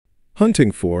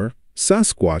Hunting for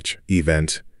Sasquatch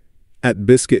event at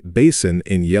Biscuit Basin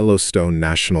in Yellowstone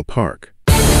National Park.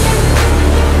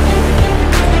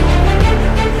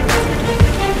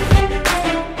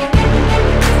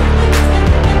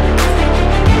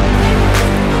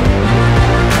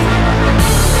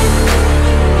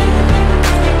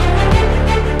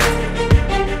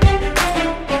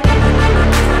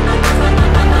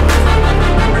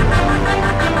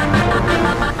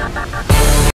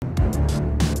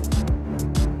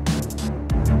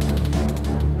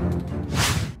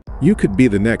 You could be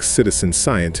the next citizen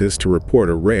scientist to report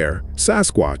a rare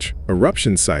Sasquatch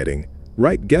eruption sighting.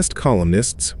 Write guest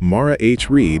columnists Mara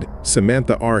H. Reed,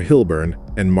 Samantha R. Hilburn,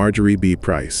 and Margery B.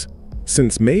 Price.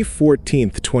 Since May 14,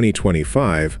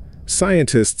 2025,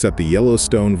 scientists at the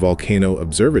Yellowstone Volcano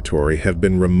Observatory have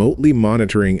been remotely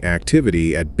monitoring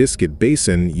activity at Biscuit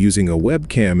Basin using a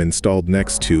webcam installed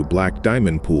next to Black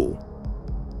Diamond Pool.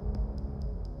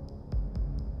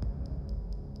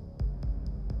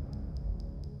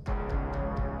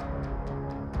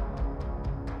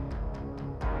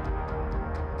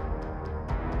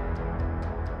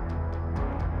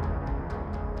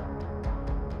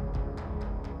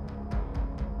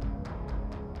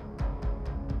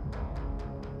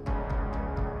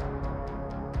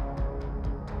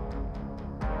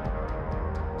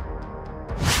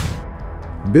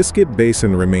 Biscuit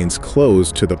Basin remains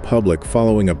closed to the public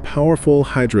following a powerful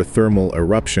hydrothermal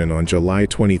eruption on July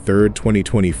 23,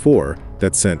 2024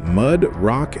 that sent mud,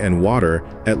 rock, and water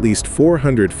at least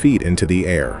 400 feet into the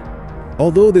air.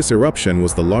 Although this eruption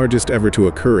was the largest ever to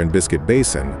occur in Biscuit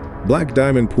Basin, Black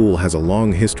Diamond Pool has a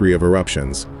long history of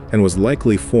eruptions and was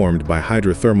likely formed by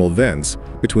hydrothermal vents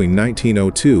between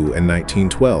 1902 and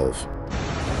 1912.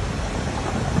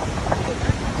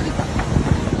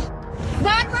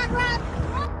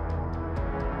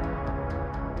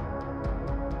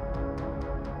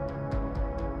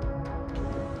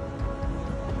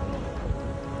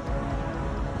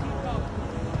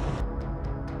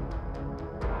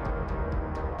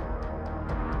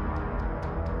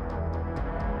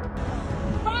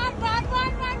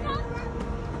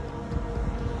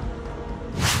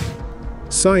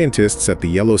 Scientists at the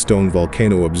Yellowstone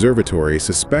Volcano Observatory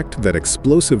suspect that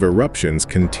explosive eruptions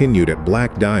continued at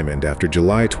Black Diamond after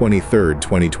July 23,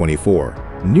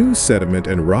 2024. New sediment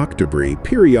and rock debris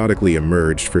periodically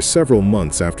emerged for several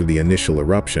months after the initial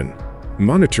eruption.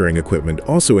 Monitoring equipment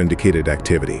also indicated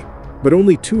activity, but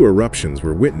only 2 eruptions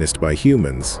were witnessed by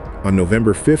humans, on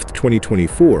November 5,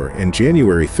 2024 and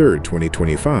January 3,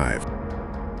 2025.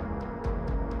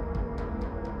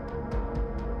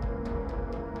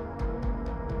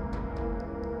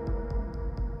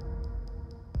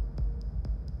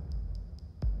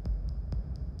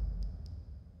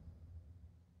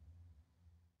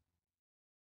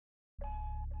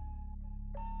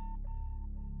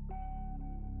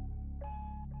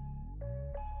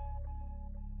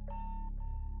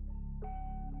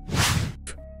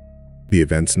 The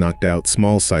events knocked out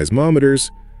small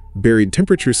seismometers, buried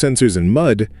temperature sensors in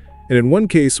mud, and in one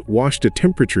case washed a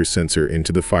temperature sensor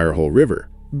into the Firehole River.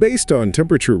 Based on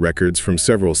temperature records from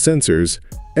several sensors,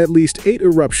 at least 8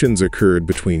 eruptions occurred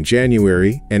between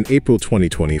January and April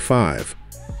 2025,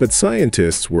 but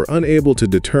scientists were unable to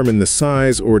determine the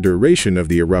size or duration of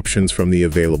the eruptions from the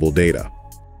available data.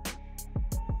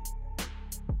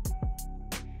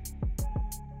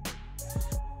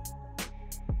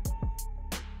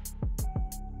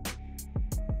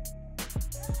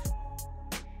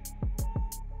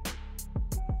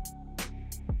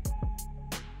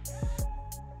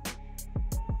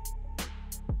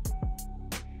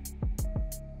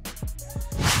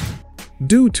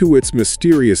 Due to its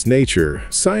mysterious nature,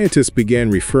 scientists began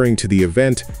referring to the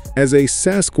event as a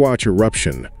Sasquatch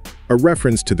eruption, a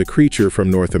reference to the creature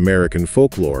from North American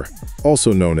folklore,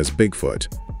 also known as Bigfoot.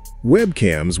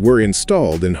 Webcams were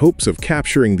installed in hopes of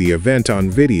capturing the event on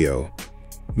video.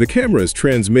 The cameras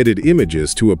transmitted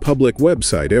images to a public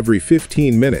website every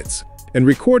 15 minutes and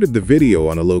recorded the video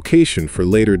on a location for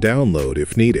later download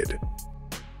if needed.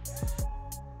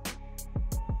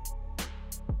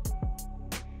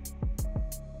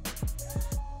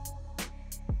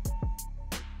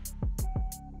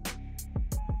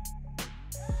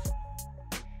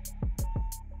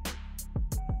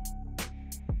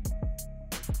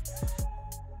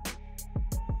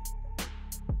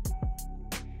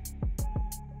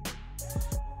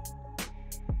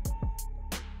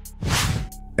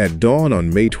 At dawn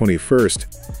on May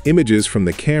 21st, images from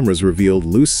the cameras revealed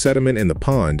loose sediment in the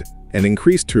pond and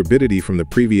increased turbidity from the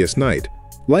previous night,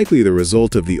 likely the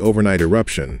result of the overnight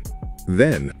eruption.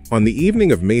 Then, on the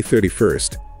evening of May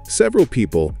 31st, several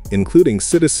people, including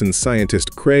citizen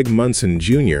scientist Craig Munson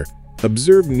Jr.,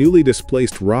 observed newly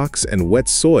displaced rocks and wet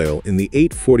soil in the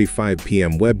 8:45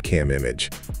 p.m. webcam image,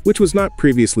 which was not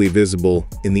previously visible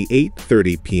in the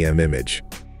 8:30 p.m. image.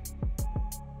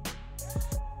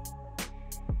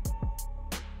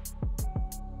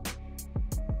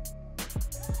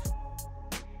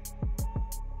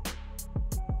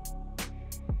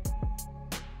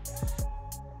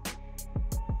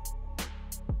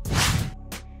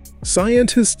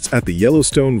 Scientists at the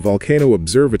Yellowstone Volcano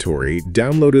Observatory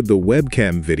downloaded the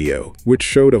webcam video, which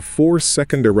showed a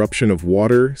 4-second eruption of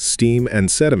water, steam,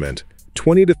 and sediment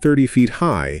 20 to 30 feet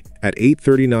high at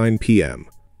 8:39 p.m.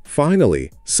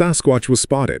 Finally, Sasquatch was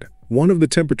spotted. One of the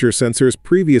temperature sensors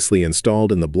previously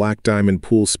installed in the Black Diamond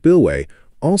Pool spillway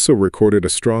also recorded a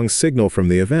strong signal from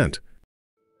the event.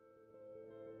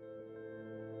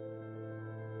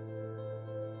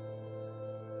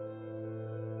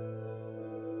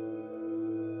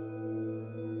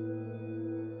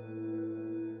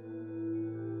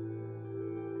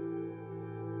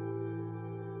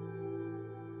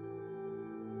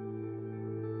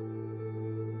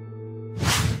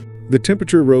 The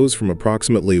temperature rose from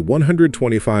approximately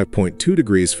 125.2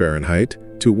 degrees Fahrenheit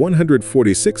to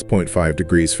 146.5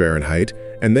 degrees Fahrenheit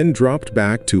and then dropped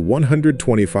back to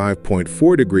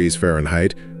 125.4 degrees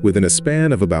Fahrenheit within a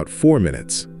span of about 4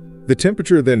 minutes. The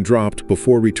temperature then dropped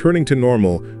before returning to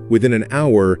normal within an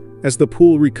hour as the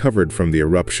pool recovered from the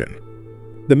eruption.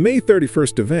 The May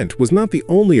 31st event was not the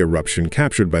only eruption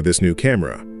captured by this new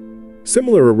camera.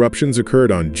 Similar eruptions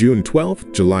occurred on June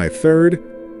 12th, July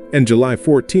 3rd, and July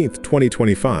 14,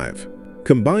 2025.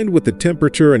 Combined with the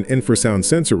temperature and infrasound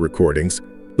sensor recordings,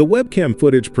 the webcam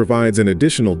footage provides an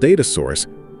additional data source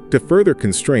to further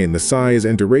constrain the size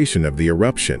and duration of the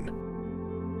eruption.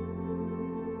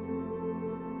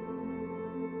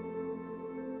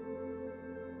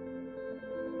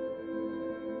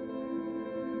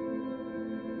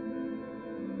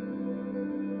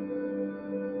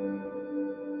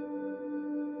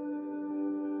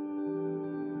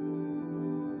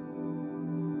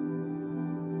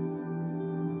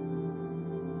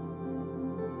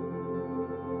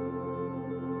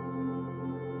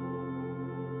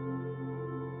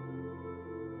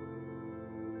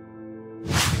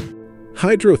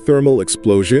 Hydrothermal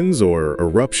explosions or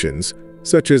eruptions,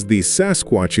 such as the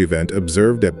Sasquatch event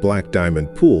observed at Black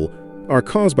Diamond Pool, are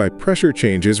caused by pressure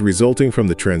changes resulting from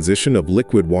the transition of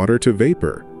liquid water to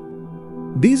vapor.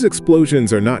 These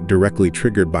explosions are not directly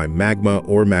triggered by magma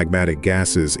or magmatic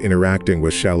gases interacting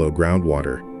with shallow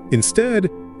groundwater. Instead,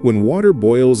 when water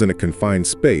boils in a confined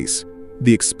space,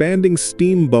 the expanding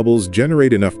steam bubbles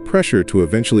generate enough pressure to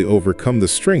eventually overcome the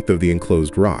strength of the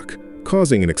enclosed rock,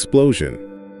 causing an explosion.